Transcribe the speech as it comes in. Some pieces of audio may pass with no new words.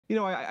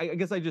I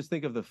guess I just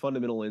think of the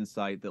fundamental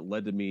insight that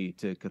led to me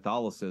to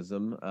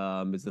Catholicism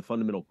is the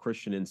fundamental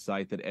Christian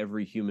insight that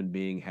every human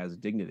being has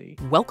dignity.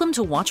 Welcome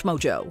to Watch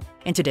Mojo,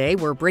 and today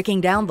we're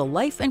breaking down the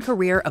life and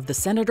career of the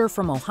senator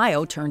from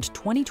Ohio turned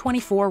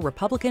 2024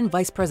 Republican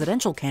vice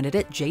presidential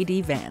candidate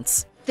J.D.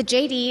 Vance. The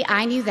J.D.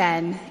 I knew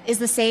then is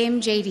the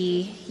same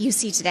J.D. you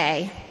see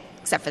today,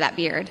 except for that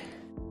beard.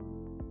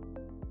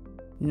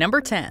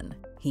 Number 10.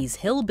 He's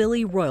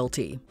hillbilly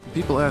royalty.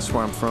 People ask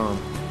where I'm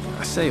from.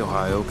 I say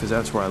Ohio because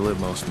that's where I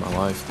lived most of my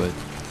life, but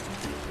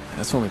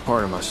that's only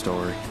part of my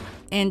story.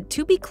 And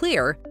to be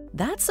clear,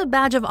 that's a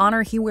badge of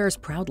honor he wears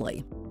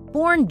proudly.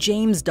 Born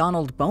James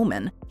Donald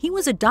Bowman, he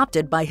was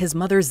adopted by his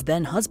mother's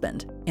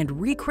then-husband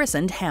and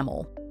rechristened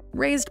Hamill.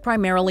 Raised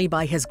primarily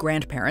by his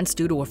grandparents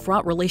due to a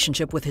fraught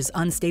relationship with his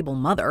unstable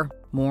mother,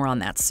 more on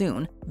that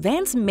soon,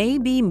 Vance may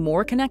be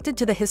more connected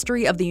to the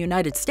history of the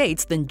United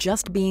States than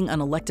just being an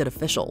elected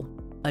official.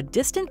 A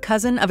distant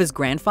cousin of his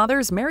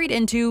grandfather's married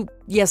into,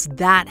 yes,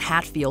 that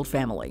Hatfield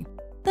family.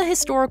 The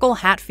historical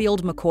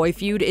Hatfield-McCoy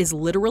feud is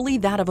literally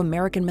that of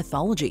American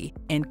mythology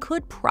and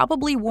could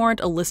probably warrant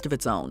a list of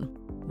its own.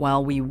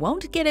 While we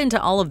won't get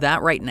into all of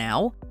that right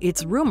now,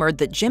 it's rumored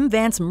that Jim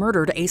Vance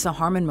murdered Asa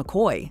Harmon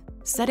McCoy,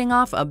 setting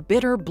off a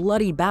bitter,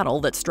 bloody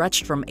battle that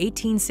stretched from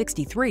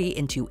 1863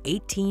 into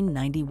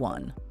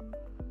 1891.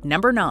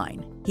 Number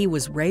 9. He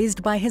was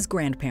raised by his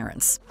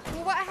grandparents.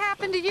 What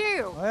happened to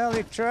you? Well,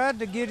 he tried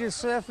to get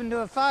himself into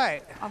a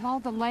fight. Of all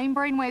the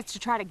lame-brain ways to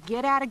try to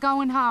get out of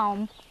going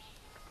home,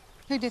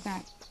 who did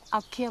that?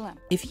 I'll kill him.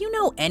 If you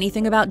know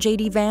anything about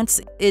J.D. Vance,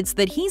 it's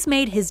that he's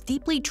made his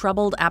deeply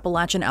troubled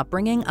Appalachian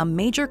upbringing a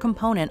major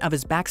component of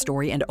his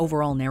backstory and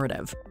overall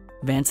narrative.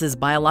 Vance's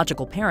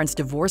biological parents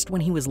divorced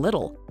when he was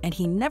little, and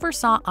he never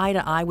saw eye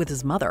to eye with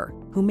his mother,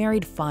 who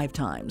married 5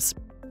 times.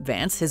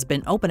 Vance has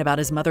been open about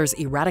his mother's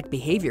erratic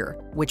behavior,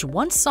 which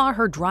once saw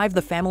her drive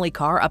the family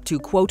car up to,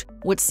 quote,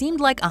 what seemed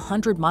like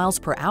 100 miles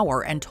per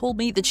hour and told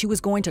me that she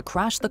was going to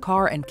crash the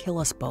car and kill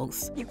us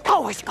both. You've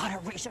always got a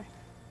reason.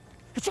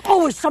 It's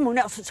always someone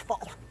else's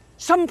fault.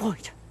 Some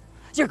point,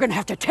 you're gonna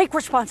have to take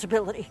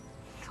responsibility,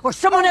 or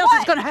someone else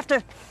is gonna have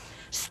to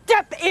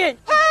step in.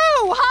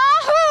 Who?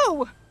 Huh?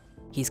 Who?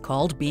 He's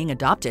called being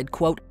adopted,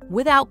 quote,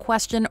 without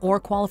question or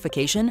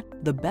qualification,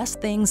 the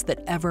best things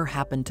that ever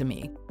happened to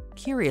me.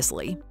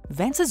 Curiously,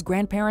 Vance's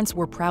grandparents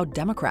were proud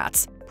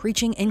Democrats,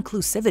 preaching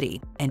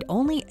inclusivity and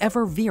only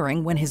ever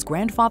veering when his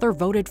grandfather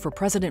voted for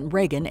President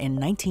Reagan in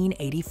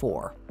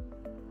 1984.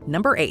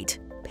 Number 8.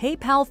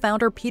 PayPal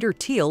founder Peter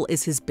Thiel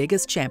is his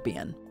biggest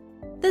champion.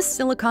 This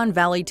Silicon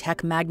Valley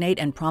tech magnate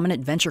and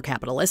prominent venture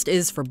capitalist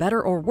is, for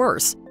better or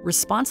worse,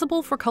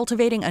 responsible for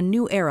cultivating a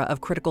new era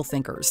of critical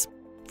thinkers.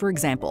 For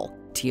example,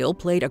 Thiel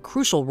played a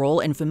crucial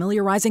role in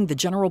familiarizing the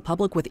general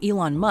public with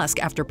Elon Musk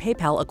after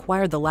PayPal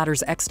acquired the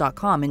latter's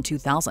X.com in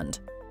 2000.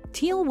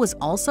 Thiel was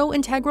also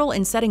integral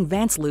in setting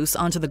Vance loose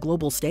onto the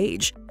global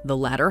stage. The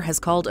latter has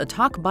called a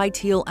talk by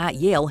Thiel at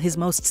Yale his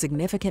most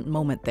significant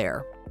moment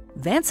there.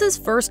 Vance's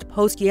first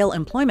post-Yale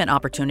employment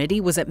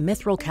opportunity was at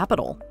Mithril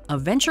Capital, a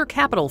venture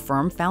capital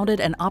firm founded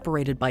and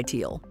operated by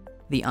Thiel.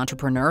 The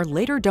entrepreneur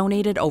later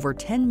donated over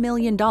 $10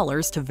 million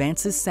to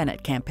Vance's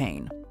Senate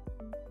campaign.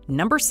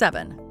 Number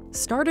 7.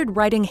 Started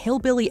writing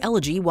Hillbilly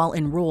Elegy while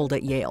enrolled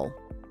at Yale.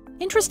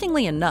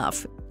 Interestingly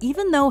enough,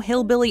 even though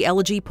Hillbilly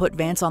Elegy put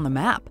Vance on the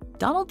map,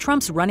 Donald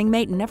Trump's running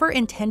mate never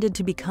intended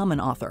to become an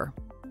author.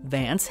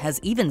 Vance has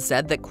even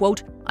said that,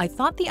 quote, I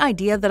thought the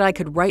idea that I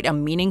could write a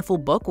meaningful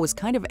book was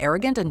kind of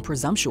arrogant and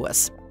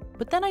presumptuous,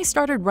 but then I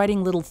started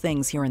writing little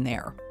things here and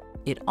there.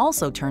 It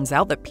also turns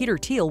out that Peter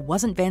Thiel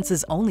wasn't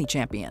Vance's only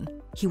champion.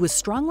 He was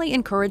strongly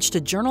encouraged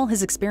to journal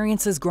his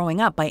experiences growing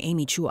up by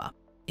Amy Chua.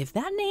 If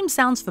that name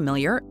sounds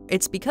familiar,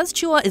 it's because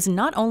Chua is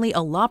not only a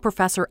law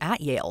professor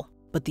at Yale,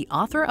 but the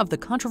author of the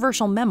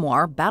controversial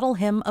memoir Battle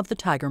Hymn of the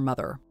Tiger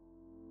Mother.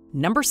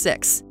 Number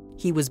 6.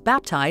 He was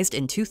baptized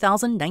in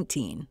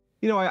 2019.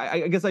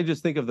 I guess I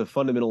just think of the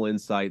fundamental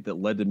insight that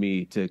led to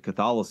me to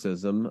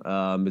Catholicism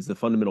is the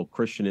fundamental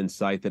Christian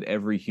insight that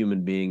every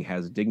human being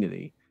has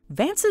dignity.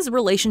 Vance's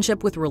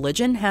relationship with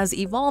religion has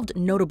evolved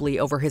notably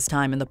over his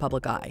time in the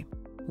public eye.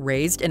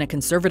 Raised in a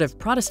conservative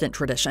Protestant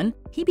tradition,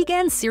 he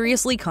began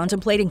seriously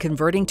contemplating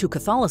converting to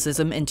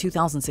Catholicism in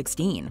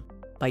 2016.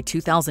 By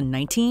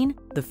 2019,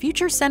 the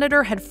future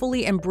senator had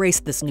fully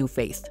embraced this new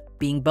faith,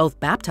 being both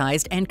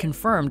baptized and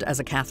confirmed as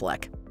a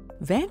Catholic.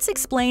 Vance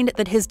explained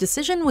that his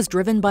decision was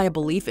driven by a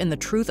belief in the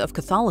truth of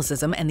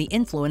Catholicism and the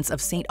influence of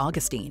St.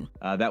 Augustine.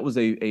 That was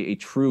a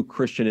true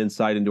Christian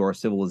insight into our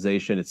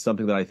civilization. It's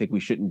something that I think we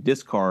shouldn't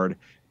discard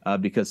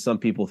because some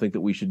people think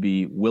that we should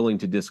be willing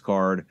to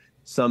discard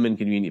some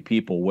inconvenient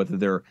people, whether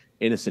they're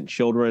innocent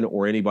children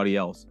or anybody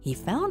else. He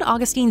found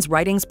Augustine's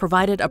writings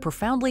provided a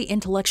profoundly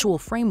intellectual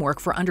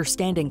framework for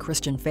understanding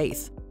Christian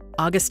faith.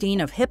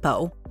 Augustine of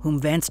Hippo, whom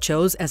Vance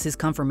chose as his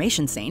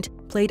confirmation saint,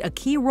 played a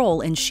key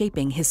role in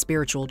shaping his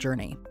spiritual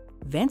journey.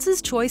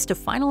 Vance's choice to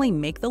finally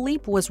make the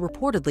leap was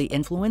reportedly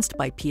influenced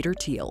by Peter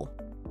Thiel.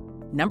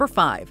 Number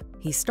 5.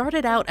 He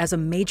started out as a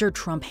major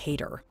Trump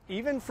hater.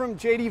 Even from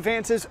J.D.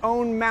 Vance's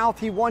own mouth,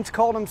 he once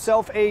called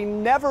himself a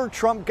never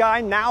Trump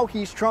guy. Now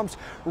he's Trump's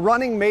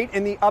running mate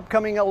in the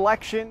upcoming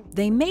election.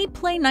 They may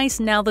play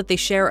nice now that they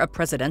share a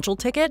presidential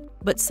ticket,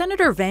 but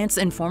Senator Vance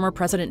and former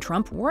President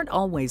Trump weren't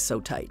always so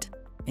tight.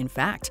 In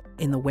fact,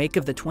 in the wake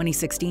of the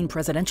 2016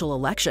 presidential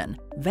election,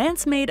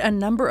 Vance made a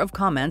number of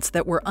comments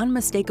that were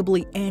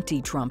unmistakably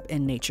anti-Trump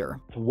in nature.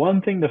 It's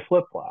one thing to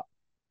flip-flop,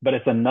 but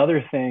it's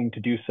another thing to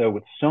do so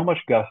with so much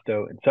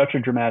gusto in such a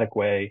dramatic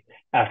way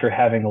after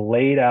having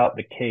laid out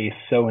the case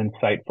so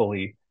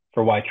insightfully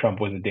for why Trump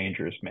was a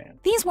dangerous man.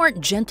 These weren't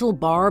gentle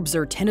barbs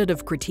or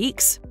tentative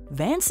critiques.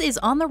 Vance is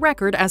on the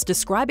record as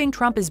describing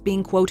Trump as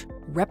being, quote,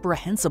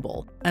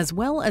 reprehensible, as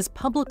well as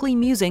publicly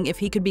musing if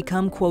he could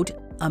become, quote,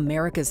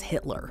 America's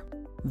Hitler.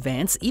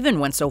 Vance even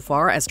went so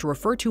far as to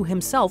refer to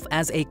himself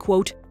as a,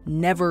 quote,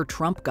 never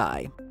Trump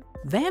guy.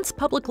 Vance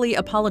publicly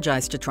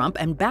apologized to Trump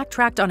and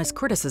backtracked on his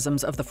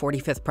criticisms of the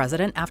 45th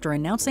president after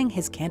announcing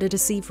his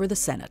candidacy for the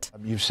Senate.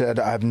 You've said,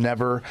 I'm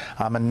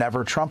a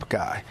never Trump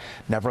guy,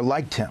 never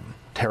liked him,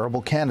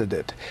 terrible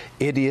candidate,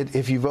 idiot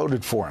if you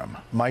voted for him,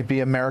 might be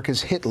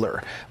America's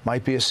Hitler,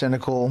 might be a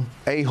cynical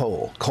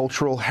a-hole,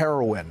 cultural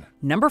heroine.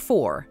 Number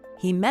 4,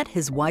 he met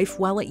his wife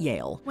while at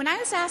Yale. When I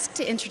was asked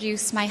to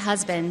introduce my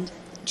husband,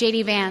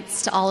 J.D.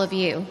 Vance, to all of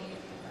you,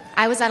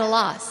 I was at a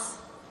loss.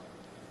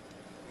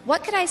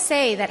 What could I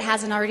say that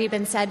hasn't already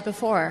been said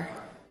before?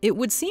 It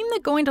would seem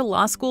that going to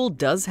law school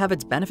does have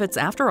its benefits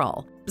after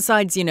all,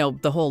 besides,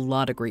 the whole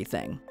law degree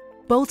thing.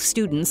 Both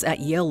students at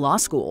Yale Law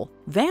School,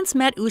 Vance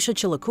met Usha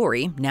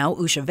Chilukuri, now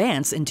Usha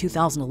Vance, in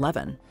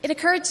 2011. It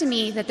occurred to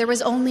me that there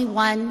was only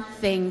one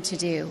thing to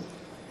do: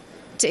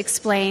 to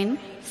explain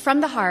from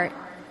the heart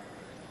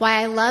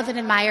why I love and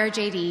admire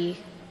JD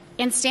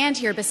and stand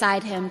here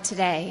beside him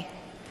today,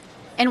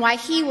 and why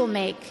he will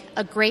make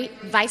a great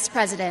Vice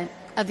President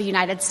of the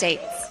United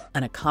States.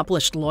 An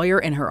accomplished lawyer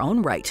in her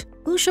own right,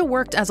 Usha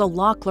worked as a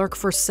law clerk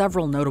for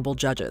several notable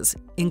judges,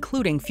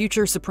 including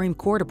future Supreme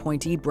Court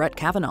appointee Brett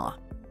Kavanaugh.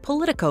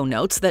 Politico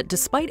notes that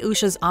despite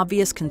Usha's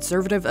obvious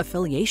conservative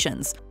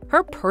affiliations,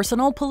 her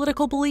personal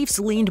political beliefs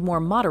leaned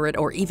more moderate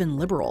or even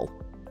liberal.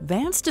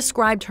 Vance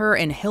described her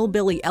in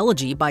Hillbilly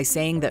Elegy by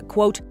saying that,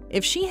 quote,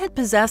 if she had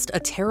possessed a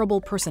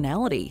terrible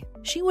personality,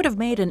 she would have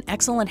made an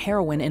excellent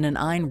heroine in an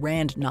Ayn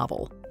Rand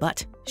novel,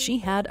 but she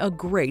had a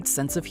great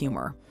sense of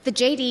humor. The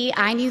JD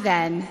I knew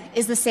then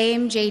is the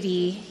same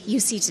JD you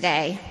see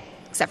today,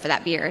 except for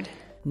that beard.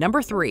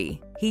 Number 3,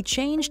 he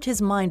changed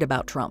his mind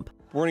about Trump.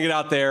 We're going to get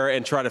out there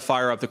and try to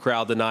fire up the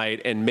crowd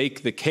tonight and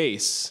make the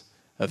case,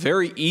 a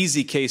very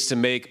easy case to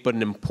make, but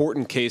an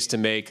important case to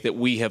make, that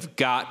we have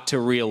got to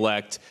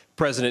re-elect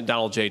President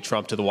Donald J.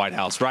 Trump to the White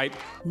House, right?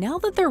 Now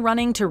that they're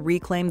running to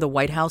reclaim the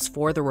White House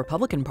for the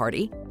Republican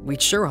Party,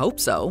 we'd sure hope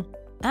so.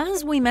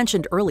 As we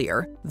mentioned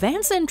earlier,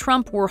 Vance and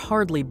Trump were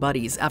hardly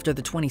buddies after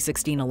the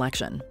 2016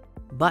 election.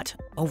 But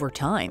over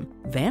time,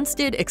 Vance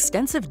did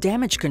extensive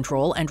damage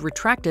control and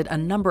retracted a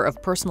number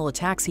of personal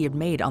attacks he had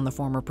made on the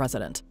former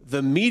president.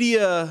 The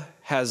media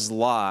has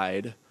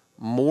lied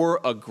more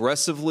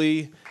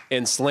aggressively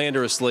and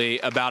slanderously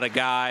about a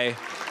guy,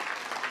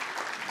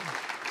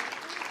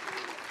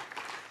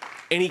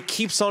 and he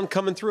keeps on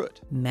coming through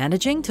it.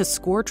 Managing to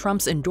score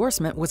Trump's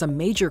endorsement was a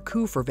major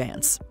coup for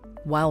Vance.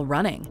 While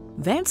running,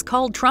 Vance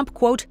called Trump,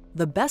 quote,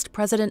 the best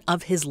president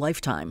of his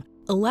lifetime,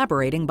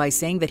 elaborating by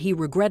saying that he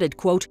regretted,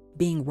 quote,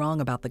 being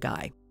wrong about the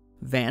guy.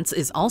 Vance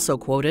is also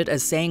quoted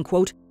as saying,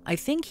 quote, I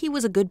think he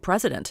was a good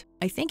president.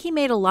 I think he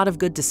made a lot of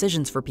good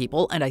decisions for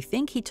people, and I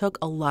think he took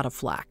a lot of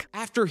flack.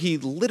 After he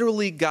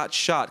literally got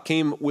shot,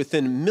 came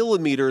within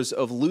millimeters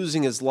of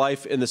losing his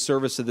life in the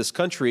service of this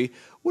country,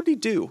 what did he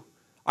do?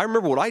 I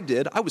remember what I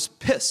did. I was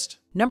pissed.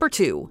 Number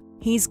 2,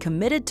 he's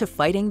committed to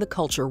fighting the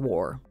culture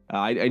war.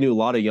 I knew a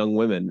lot of young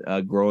women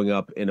growing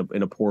up in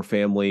a poor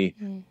family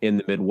in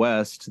the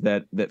Midwest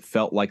that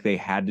felt like they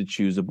had to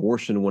choose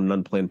abortion when an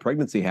unplanned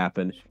pregnancy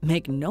happened.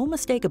 Make no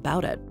mistake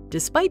about it,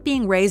 despite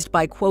being raised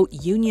by, quote,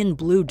 Union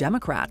Blue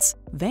Democrats,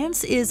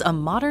 Vance is a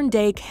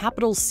modern-day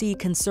capital C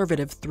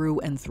conservative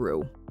through and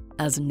through.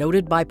 As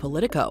noted by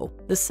Politico,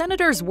 the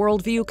senator's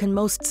worldview can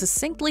most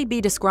succinctly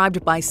be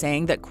described by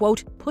saying that,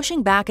 quote,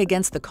 pushing back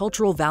against the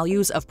cultural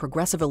values of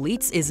progressive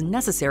elites is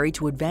necessary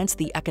to advance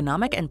the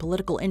economic and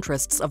political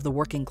interests of the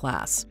working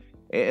class.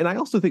 And I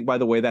also think, by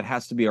the way, that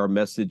has to be our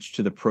message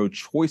to the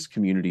pro-choice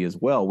community as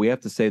well. We have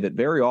to say that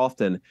very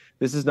often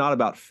this is not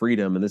about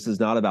freedom and this is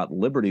not about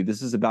liberty.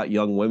 This is about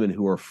young women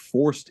who are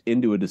forced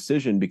into a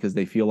decision because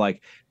they feel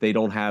like they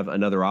don't have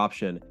another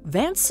option.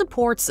 Vance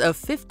supports a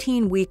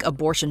 15-week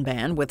abortion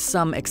ban with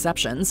some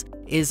exceptions,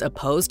 is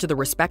opposed to the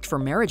Respect for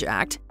Marriage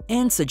Act,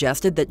 and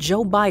suggested that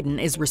Joe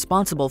Biden is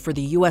responsible for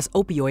the U.S.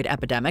 opioid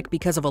epidemic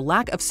because of a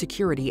lack of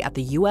security at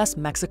the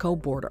U.S.-Mexico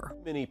border.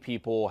 Many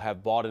people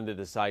have bought into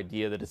this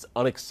idea that it's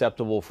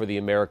unacceptable for the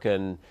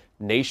American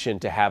nation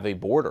to have a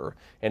border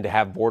and to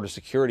have border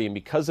security, and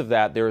because of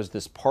that, there is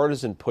this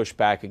partisan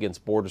pushback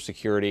against border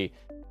security.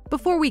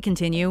 Before we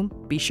continue,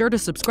 be sure to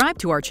subscribe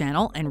to our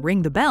channel and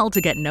ring the bell to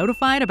get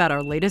notified about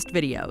our latest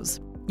videos.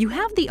 You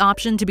have the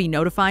option to be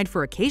notified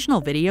for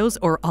occasional videos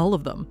or all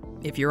of them.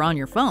 If you're on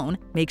your phone,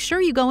 make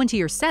sure you go into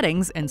your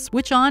settings and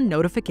switch on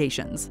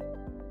notifications.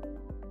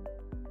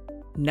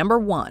 Number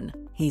 1.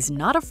 He's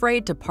not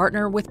afraid to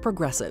partner with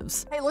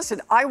progressives. Hey, listen,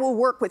 I will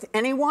work with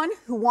anyone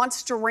who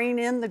wants to rein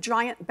in the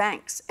giant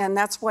banks, and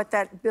that's what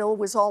that bill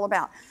was all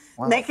about.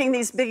 Wow. Making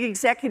these big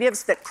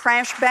executives that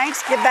crash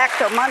banks give back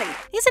their money.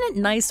 Isn't it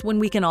nice when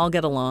we can all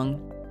get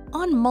along?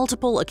 On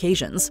multiple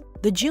occasions,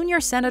 the junior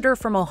senator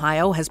from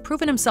Ohio has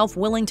proven himself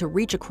willing to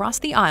reach across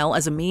the aisle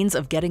as a means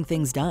of getting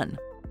things done.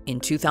 In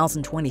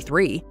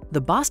 2023,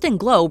 the Boston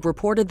Globe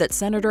reported that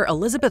Senator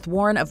Elizabeth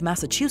Warren of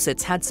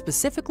Massachusetts had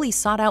specifically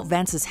sought out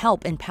Vance's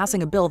help in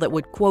passing a bill that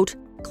would, quote,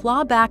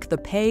 claw back the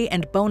pay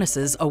and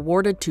bonuses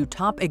awarded to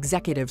top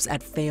executives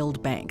at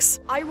failed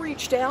banks. I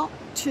reached out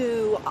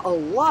to a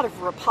lot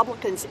of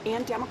Republicans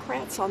and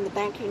Democrats on the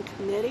banking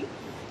committee.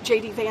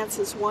 J.D. Vance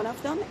is one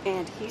of them,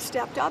 and he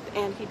stepped up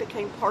and he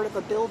became part of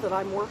a bill that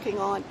I'm working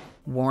on.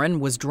 Warren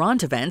was drawn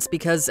to Vance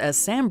because, as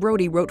Sam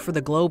Brody wrote for the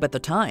Globe at the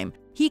time,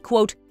 he,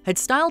 quote, had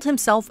styled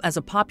himself as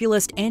a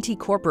populist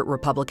anti-corporate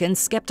Republican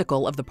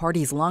skeptical of the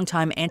party's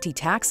longtime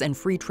anti-tax and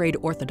free trade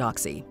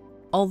orthodoxy.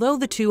 Although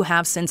the two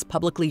have since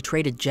publicly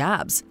traded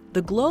jabs,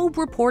 the Globe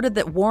reported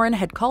that Warren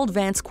had called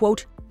Vance,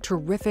 quote,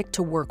 terrific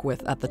to work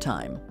with at the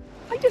time.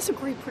 I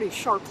disagree pretty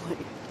sharply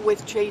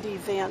with J.D.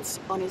 Vance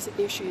on his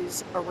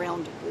issues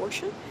around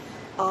abortion.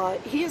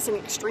 He is an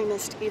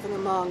extremist even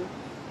among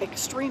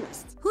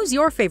extremists. Who's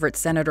your favorite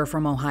senator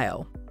from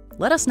Ohio?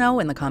 Let us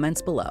know in the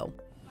comments below.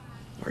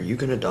 Are you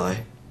gonna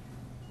die?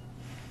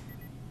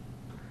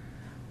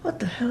 What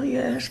the hell are you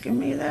asking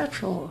me that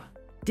for?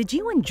 Did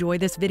you enjoy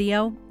this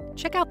video?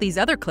 Check out these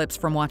other clips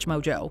from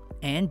WatchMojo,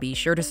 and be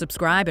sure to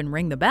subscribe and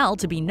ring the bell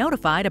to be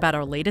notified about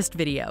our latest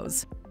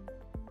videos.